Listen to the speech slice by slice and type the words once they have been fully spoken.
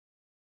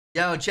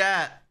Yo,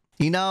 chat.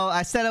 You know,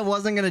 I said I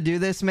wasn't going to do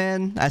this,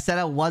 man. I said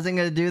I wasn't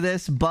going to do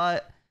this,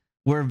 but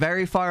we're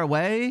very far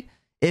away.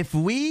 If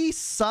we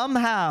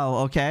somehow,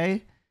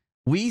 okay,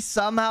 we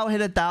somehow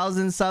hit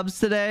 1,000 subs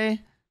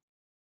today,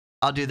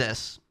 I'll do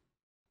this.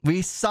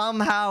 We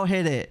somehow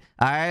hit it.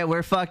 All right,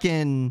 we're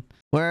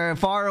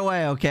far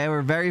away, okay?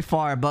 We're very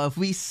far. But if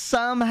we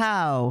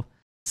somehow,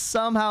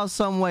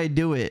 some way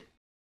do it,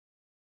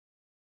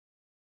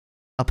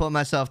 I'll put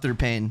myself through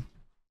pain.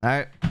 All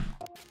right.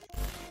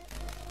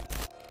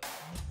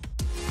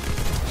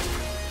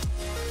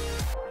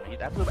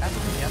 Let's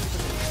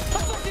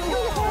fucking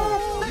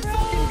go! Let's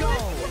fucking go!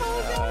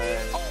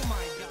 Oh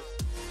my god!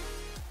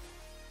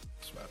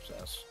 Smaps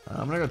ass.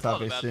 I'm gonna go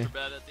top AC. Bad for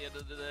bad at the end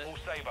of the day. All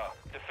saber,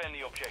 defend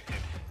the objectives.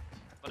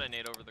 But I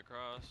nade over the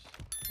cross.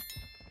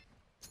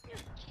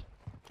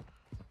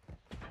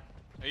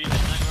 Are you hitting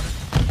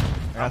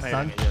that, I got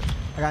stunned.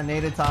 I got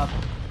naded top.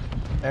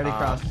 I already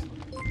crossed.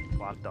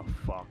 What the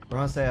fuck?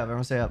 Everyone stay up.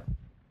 Everyone stay up.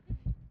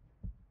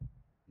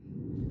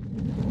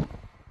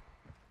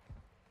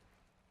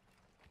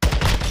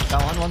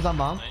 Got one. One's on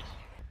bomb.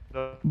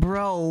 Nice.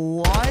 Bro,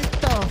 what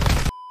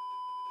the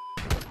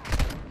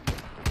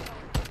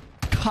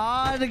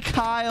COD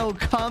Kyle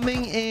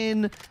coming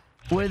in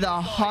with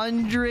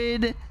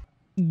 100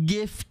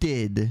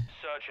 gifted.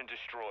 Search and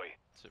destroy.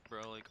 That's it,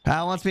 bro. Like,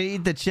 Kyle wants me to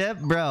eat the chip,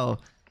 bro.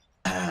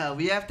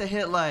 We have to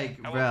hit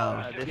like,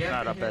 bro. This We is have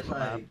not to our hit, best like-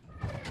 map.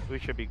 We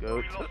should be We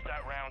goats. lost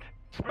that round.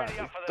 Ready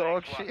up for the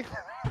Dog next one. shit.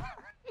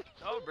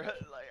 no, bro.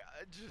 Like,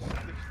 I just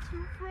there's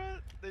two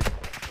front.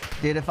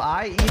 Dude, if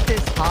I eat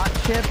this hot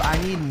chip,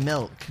 I need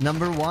milk.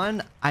 Number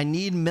one, I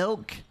need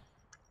milk.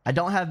 I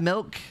don't have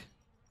milk.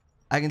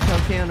 I can tell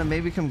Cam to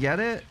maybe come get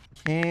it.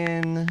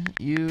 Can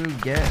you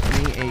get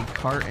me a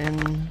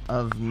carton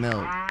of milk?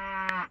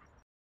 All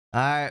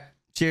right.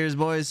 Cheers,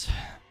 boys.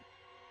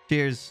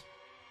 Cheers.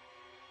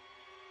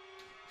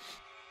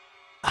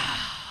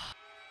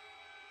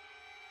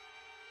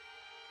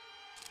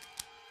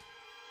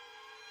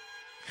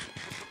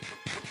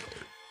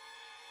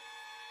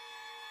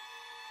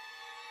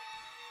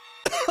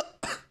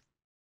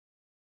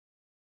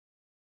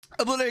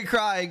 I'm literally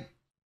crying.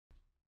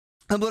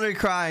 I'm literally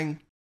crying.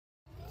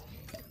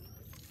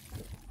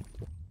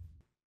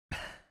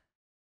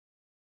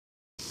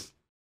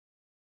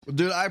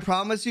 Dude, I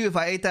promise you if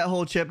I ate that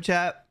whole chip,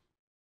 chat,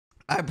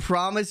 I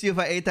promise you if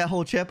I ate that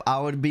whole chip, I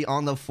would be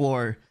on the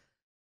floor.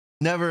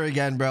 Never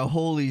again, bro.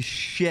 Holy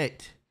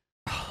shit.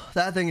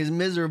 That thing is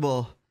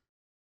miserable.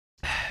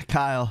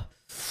 Kyle.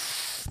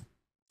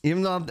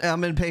 Even though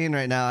I'm in pain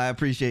right now, I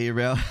appreciate you,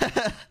 bro.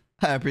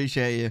 I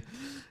appreciate you.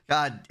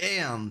 God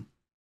damn.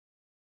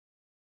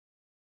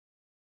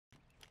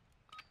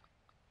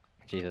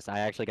 Jesus, I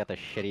actually got the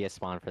shittiest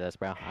spawn for this,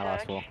 bro. I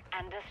lost full.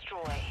 And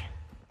destroy.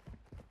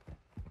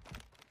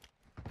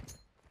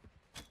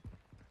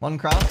 One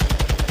cross.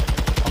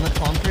 On the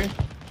palm tree.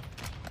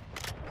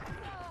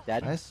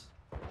 Dead. Nice.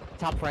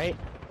 Top right.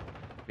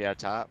 Yeah,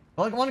 top.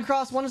 Oh, look, one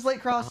cross. One is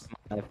late cross.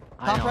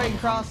 Top right and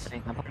cross.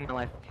 I'm fucking my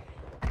life.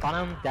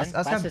 Bottom, dead.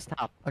 Let's Last is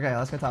top. Okay,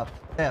 let's go top.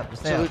 Stay up.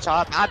 Stay Absolute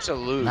up. top.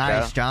 Absolute,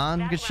 Nice,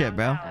 John. Good shit,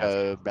 bro.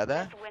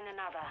 brother. Let's win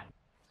another.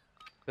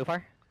 Too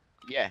far?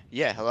 Yeah,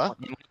 hello?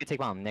 Nick, take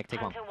bomb. Nick,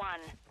 take bomb. Hunter 1.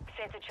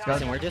 Set a go.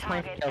 Listen, we're target just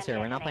playing for target kills here.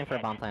 and We're not playing for a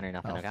bomb detonate. plan or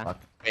nothing, Oh, okay?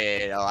 fuck.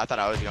 Wait, oh, I thought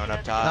I was going up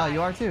No, top.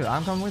 you are too.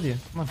 I'm coming with you.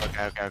 Come on.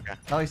 Okay.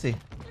 Oh, you see.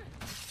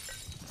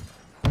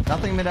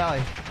 Nothing mid alley.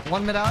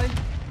 One mid alley.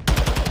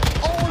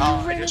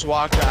 Oh, I just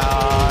walked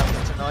out.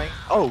 That's annoying.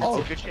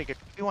 Oh, good shit. Good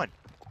 2v1.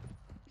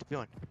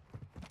 2v1.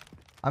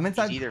 I'm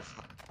inside. Either.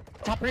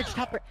 Top bridge,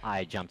 top bridge.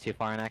 I jumped too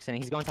far on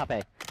accident. He's going top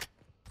A.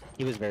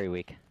 He was very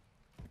weak.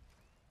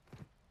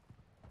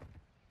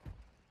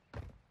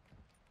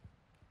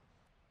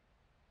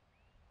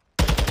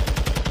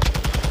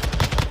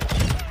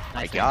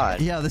 My God.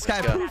 Yeah, this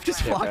guy go.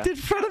 just Yeah, walked bro. in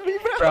front of me,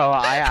 bro. Bro,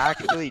 I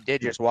actually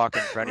did just walk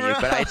in front of you,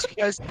 but it's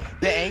because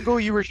the angle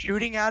you were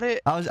shooting at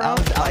it. I was from,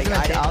 like,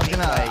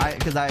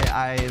 because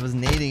I was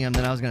nading him,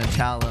 then I was gonna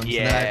chow him.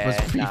 Yeah, so then I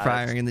was free nah,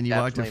 firing, and then you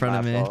walked in front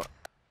of me.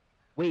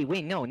 definitely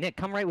Wait, no, Nick,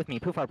 come right with me.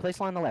 Poofar, place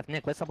line on the left.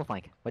 Nick, let's double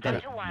flank. What did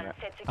it? Hunter 1.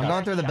 Set I'm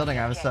going through the building.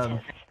 I have a sub.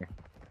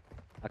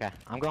 Okay,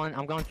 I'm going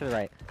to the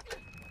right.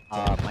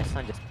 My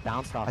son just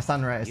bounced off. I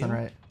stun right. I stun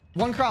right.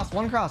 One cross.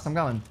 I'm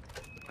going.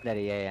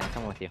 Daddy, yeah, I'm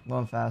coming with you. I'm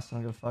going fast. I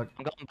don't give a fuck.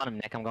 I'm going bottom,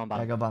 Nick. I'm going Yeah,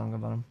 bottom. go bottom. Go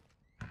bottom.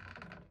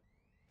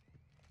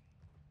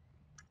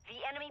 The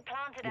enemy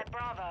planted at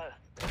Bravo.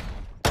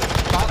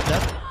 Top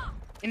dead.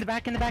 In the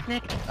back,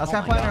 Nick. Let's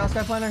guy planner. Let's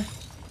guy planner.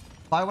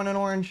 Buy one in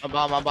orange. I'm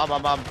bomb.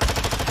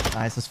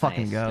 Nice. Let's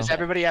fucking Nice. go. Does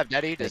everybody have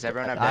Daddy? Does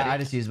everyone have Daddy? I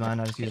just used mine.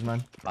 Okay.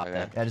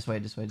 Yeah, just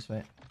wait.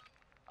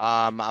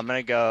 I'm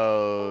gonna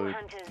go All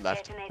hunters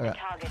left. detonate Okay. the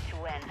target to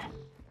win.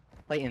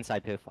 Play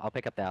inside, Poof. I'll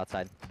pick up the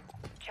outside.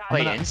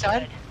 Wait, Charlie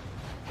inside?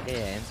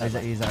 Yeah,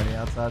 inside. He's already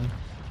outside.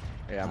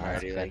 Yeah, I'm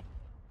That's already good. like.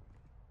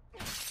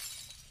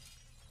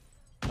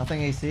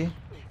 Nothing AC.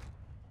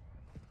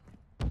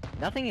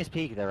 Nothing is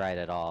peak the right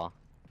at all.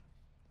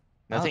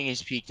 Nothing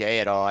is peaked A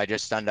at all. I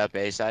just stunned up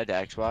A side to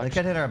Xbox. They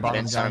could hit our And bottom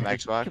then stun John. up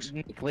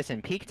Xbox.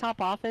 Listen, peek top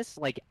office,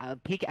 like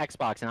peek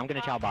Xbox, and I'm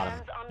gonna chow bottom.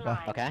 Hands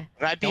online. Okay?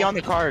 I'd be on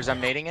the cars.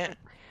 I'm nading it.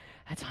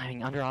 That's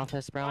timing under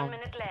office, bro. 1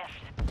 minute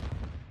left.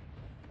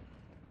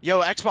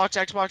 Yo, Xbox.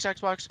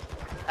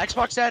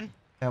 Xbox dead.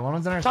 Yeah, one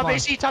one's in our Top spawn.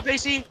 AC. Top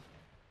AC.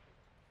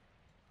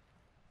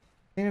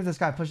 Even if this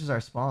guy pushes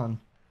our spawn.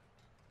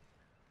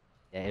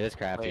 Yeah, it was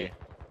crafty. Wait.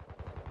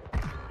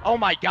 Oh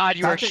my god,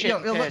 you are Doctor, shit. yo,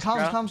 look, pissed, bro.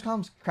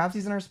 comms.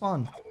 Crafty's in our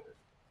spawn.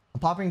 I'm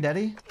popping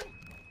Daddy.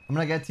 I'm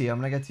gonna get to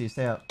you.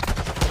 Stay up.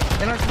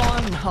 In our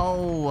spawn.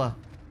 No.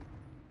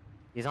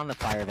 He's on the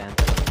fire vent.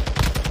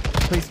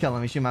 Please kill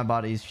him. He shoot my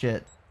body. He's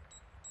shit.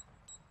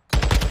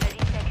 30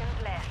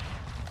 seconds left.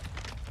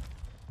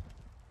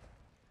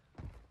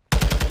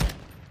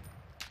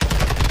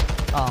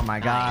 Oh my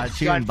god. Gun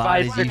Shooting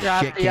bodies. fights You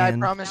are crafty, I chicken.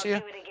 promise you.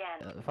 Do it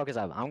again. Focus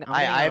up. I'm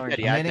I have orange.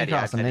 Daddy. I have nading Daddy. I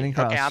cross, have I'm Daddy. nading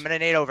Okay, cross. I'm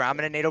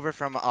gonna nade over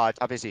from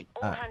top AC.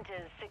 All Alright.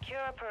 hunters, secure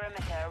a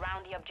perimeter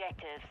around the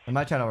objectives. It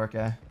might try to work,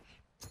 yeah.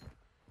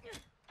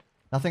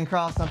 Nothing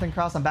cross.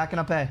 I'm backing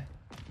up A.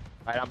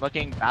 Alright, I'm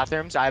looking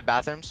bathrooms. I have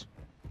bathrooms.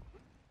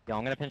 Yo,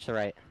 I'm gonna pinch the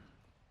right.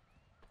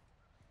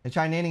 They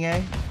try nading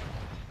A.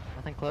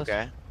 Nothing close.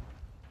 Okay.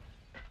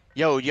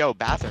 Yo,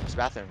 bathrooms.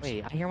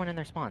 Wait, I hear one in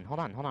their spawn. Hold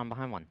on,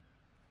 behind one.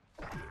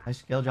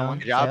 Nice kill, John.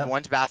 Good job. Yep.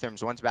 One's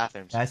bathrooms.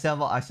 Yeah, I still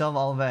have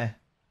all of A.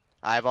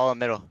 I have all in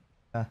middle.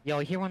 Yo,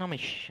 I hear one on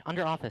me.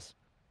 Under office.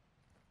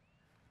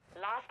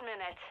 Last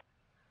minute.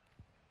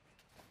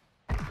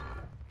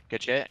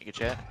 Good shit.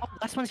 Oh,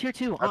 last one's here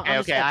too.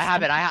 Okay, I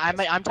have it.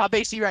 I'm top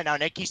AC right now.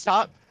 Nick, he's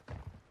top.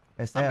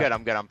 Okay, stay I'm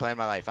up. good. I'm playing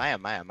my life. I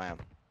am.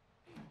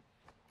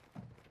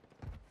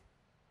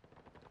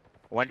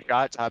 One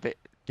shot, top it.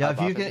 Yeah,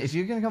 top if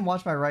you can come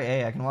watch my right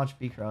A, I can watch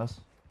B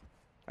cross.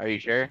 Are you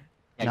sure?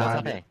 Yeah, Nah, go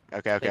I'm top A.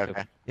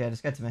 Okay. Yeah,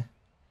 just get to me.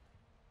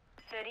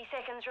 30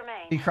 seconds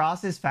remain. B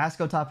cross is fast.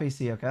 Go top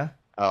AC, okay?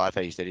 Oh, I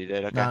thought you said you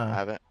did. Okay, No. I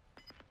have it.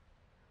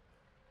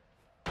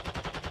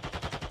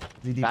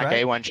 Is he deep Back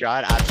right? A, one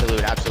shot.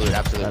 Absolute.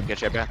 Good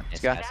shit, bro.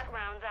 Let's go. That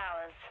round's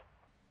ours.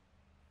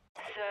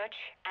 Search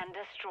and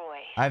destroy.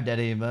 I have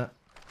Daddy, but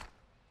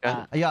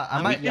Yeah. yeah,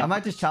 I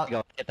might just chow.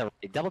 Go get the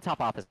double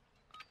top office.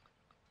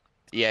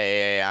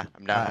 Yeah.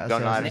 I'm done. I'm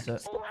going Alright,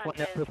 live. so- All Window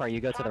hunters, Cooper, you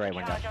go to the right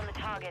window. charge on the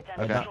target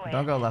and Okay, destroy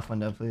don't it. go left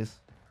window, please.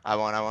 I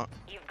won't.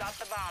 You've got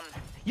the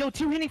bomb. Yo,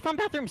 two hitting from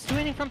bathrooms.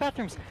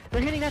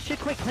 They're hitting that shit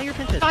quick. Play your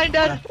pinches. I'm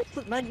dead.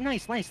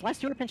 Nice.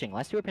 Last two are pinching.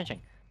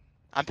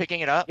 I'm picking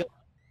it up. Yo.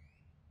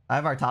 I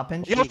have our top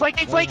pinch. Yo,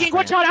 flanking.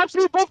 One shot.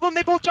 Absolute. Both of them.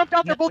 They both jumped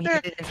out. They're both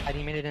there.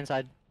 He made it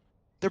inside.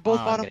 They're both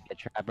I'm bottom. gonna get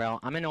trapped, bro.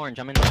 I'm in orange.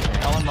 All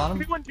on bottom.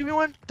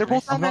 2v1. They're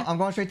both Nice. on there. I'm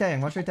going straight to A.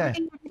 I'm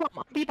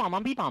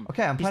B-bomb.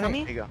 Okay, I'm You saw planning.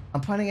 me? There you go.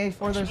 I'm planning A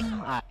for this. I'm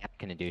not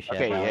gonna do shit,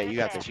 Okay, bro. yeah, you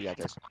got this.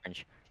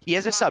 Orange. He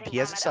has a sub. Marking He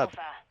has a bomb at sub.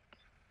 Alpha.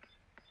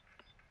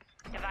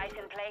 Device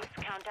in place.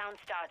 Countdown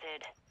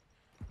started.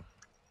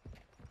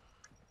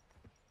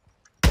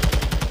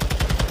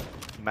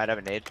 He might have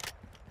a nade.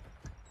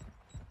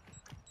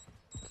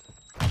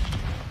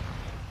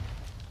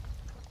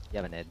 You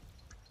have a nid.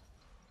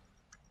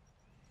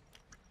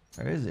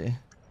 Where is he?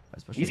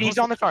 He's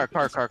on the car.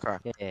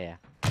 Yeah.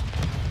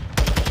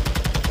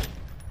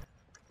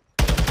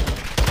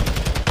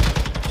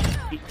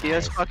 He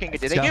has fucking.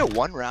 Did they go. get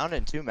 1 round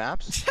in 2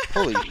 maps?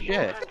 Holy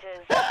shit.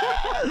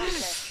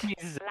 Hunters.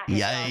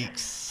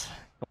 Yikes.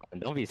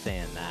 Don't be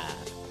saying that.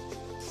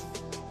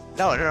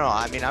 No.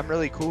 I mean, I'm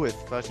really cool with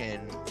fucking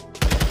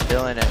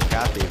Dylan and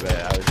Kathy, but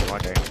I was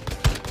wondering.